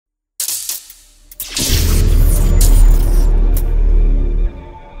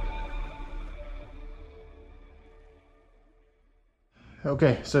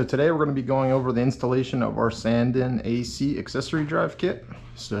Okay, so today we're going to be going over the installation of our Sanden AC accessory drive kit.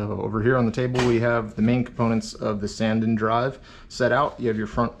 So over here on the table we have the main components of the Sanden drive set out. You have your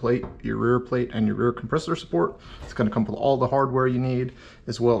front plate, your rear plate, and your rear compressor support. It's going to come with all the hardware you need,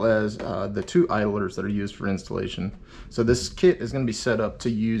 as well as the two idlers that are used for installation. So this kit is going to be set up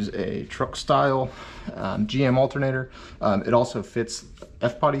to use a truck style GM alternator. It also fits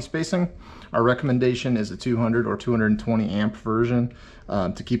F-potty spacing. Our recommendation is a 200 or 220 amp version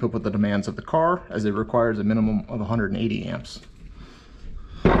to keep up with the demands of the car, as it requires a minimum of 180 amps.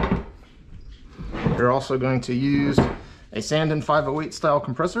 We're also going to use a Sanden 508 style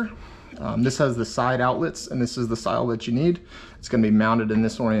compressor. This has the side outlets, and this is the style that you need. It's going to be mounted in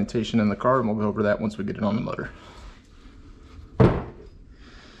this orientation in the car, and we'll go over that once we get it on the motor.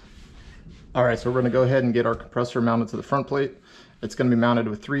 Alright, so we're going to go ahead and get our compressor mounted to the front plate. It's going to be mounted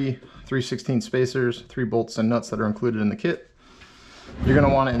with three 3/16 spacers, 3 bolts and nuts that are included in the kit. You're going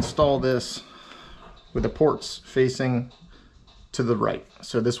to want to install this with the ports facing to the right.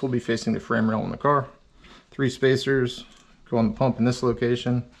 So this will be facing the frame rail in the car. 3 spacers go on the pump in this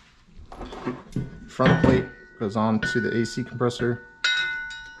location. Front plate goes on to the AC compressor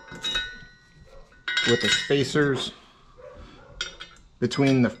with the spacers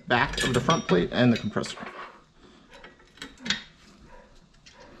between the back of the front plate and the compressor.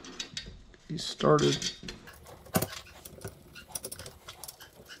 These started.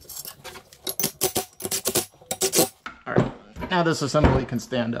 Alright, now this assembly can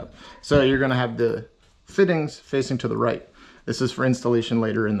stand up. So you're going to have the fittings facing to the right. This is for installation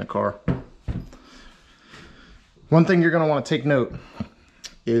later in the car. One thing you're going to want to take note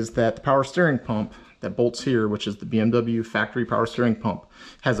is that the power steering pump that bolts here, which is the BMW factory power steering pump,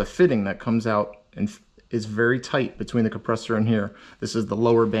 has a fitting that comes out and is very tight between the compressor and here. This is the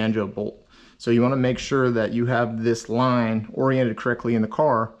lower banjo bolt. So you want to make sure that you have this line oriented correctly in the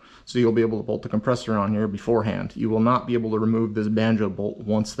car, so you'll be able to bolt the compressor on here beforehand. You will not be able to remove this banjo bolt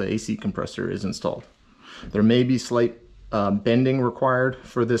once the AC compressor is installed. There may be slight bending required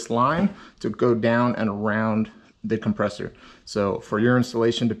for this line to go down and around the compressor. So for your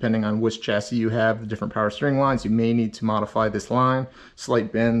installation, depending on which chassis you have, the different power steering lines, you may need to modify this line,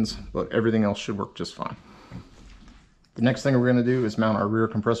 slight bends, but everything else should work just fine. The next thing we're going to do is mount our rear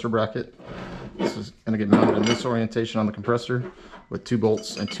compressor bracket. This is going to get mounted in this orientation on the compressor with 2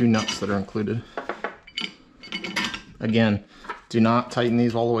 bolts and 2 nuts that are included. Again, do not tighten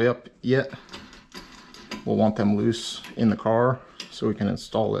these all the way up yet. We'll want them loose in the car so we can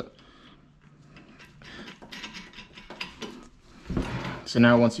install it. So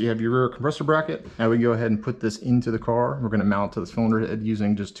now once you have your rear compressor bracket, now we go ahead and put this into the car. We're going to mount it to the cylinder head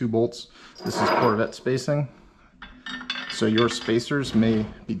using just 2 bolts. This is Corvette spacing. So your spacers may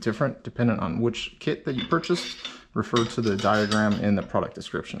be different depending on which kit that you purchased. Refer to the diagram in the product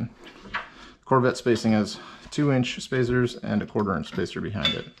description. Corvette spacing has 2-inch spacers and a 1/4-inch spacer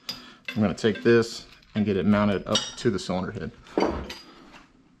behind it. I'm going to take this and get it mounted up to the cylinder head.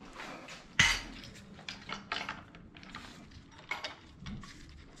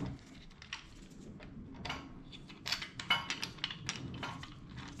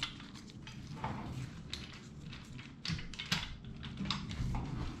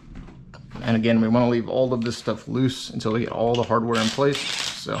 And again, we want to leave all of this stuff loose until we get all the hardware in place.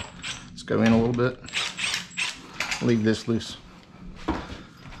 So let's go in a little bit, leave this loose.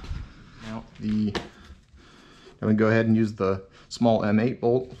 Now we go ahead and use the small M8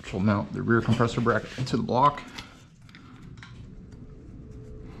 bolt, which will mount the rear compressor bracket into the block.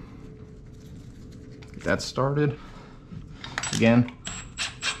 Get that started. Again,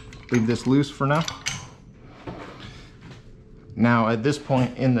 leave this loose for now. Now at this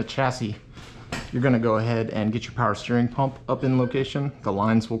point in the chassis, you're going to go ahead and get your power steering pump up in location. The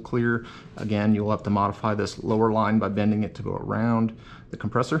lines will clear. Again, you'll have to modify this lower line by bending it to go around the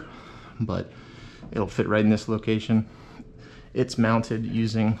compressor, but it'll fit right in this location. It's mounted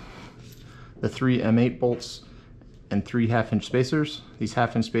using the 3 M8 bolts and 3 1/2-inch spacers. These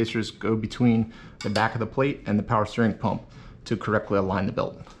 1/2-inch spacers go between the back of the plate and the power steering pump to correctly align the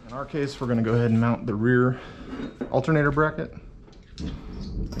belt. In our case, we're going to go ahead and mount the rear alternator bracket.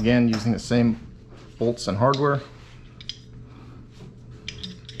 Again, using the same bolts and hardware.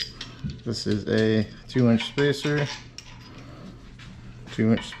 This is a 2-inch spacer,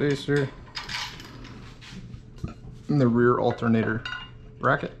 2-inch spacer, and the rear alternator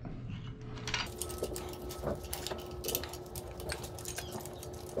bracket.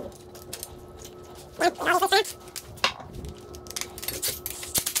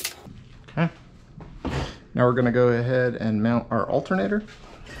 Okay. Now we're going to go ahead and mount our alternator.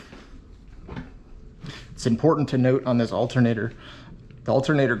 It's important to note on this alternator, The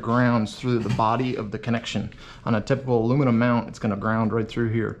alternator grounds through the body of the connection. On a typical aluminum mount, it's going to ground right through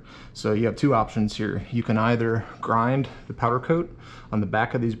here. So you have two options here. You can either grind the powder coat on the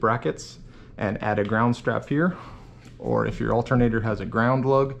back of these brackets and add a ground strap here, or if your alternator has a ground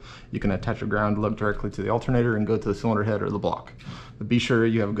lug, you can attach a ground lug directly to the alternator and go to the cylinder head or the block. But be sure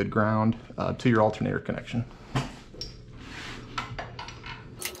you have a good ground to your alternator connection. Go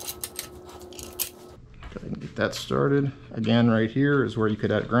ahead and get that started. Again, right here is where you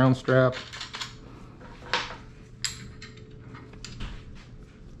could add a ground strap.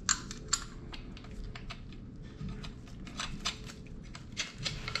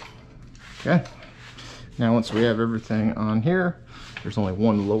 Okay. Now once we have everything on here, there's only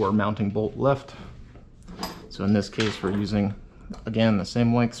one lower mounting bolt left. So in this case, we're using, again, the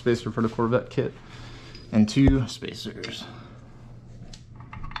same length spacer for the Corvette kit and two spacers.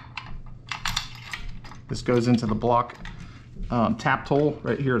 This goes into the block tapped hole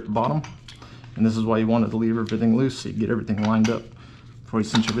right here at the bottom. And this is why you wanted to leave everything loose, so you get everything lined up before you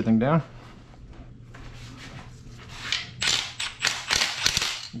cinch everything down.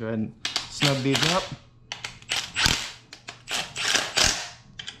 Go ahead and snug these up.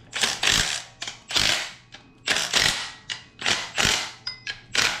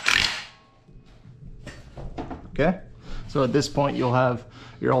 Okay, so at this point you'll have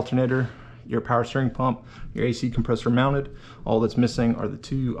your alternator, your power steering pump, your AC compressor mounted. All that's missing are the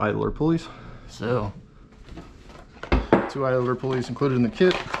two idler pulleys. So, two idler pulleys included in the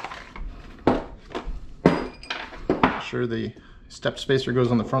kit. Make sure the step spacer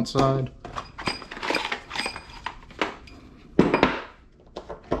goes on the front side.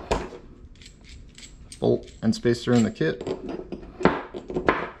 Bolt and spacer in the kit.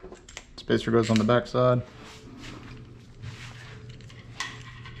 Spacer goes on the back side.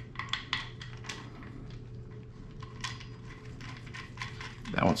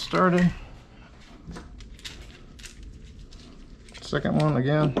 That one started. Second one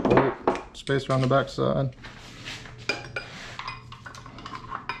again, bolt, spacer on the back side.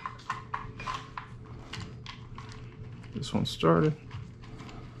 This one started.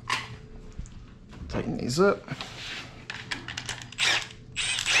 Tighten these up.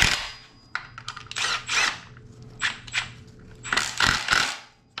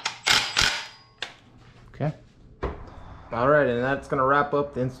 Okay. All right, and that's going to wrap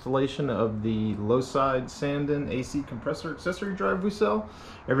up the installation of the low side Sanden AC compressor accessory drive we sell.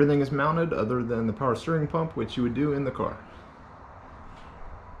 Everything is mounted other than the power steering pump, which you would do in the car.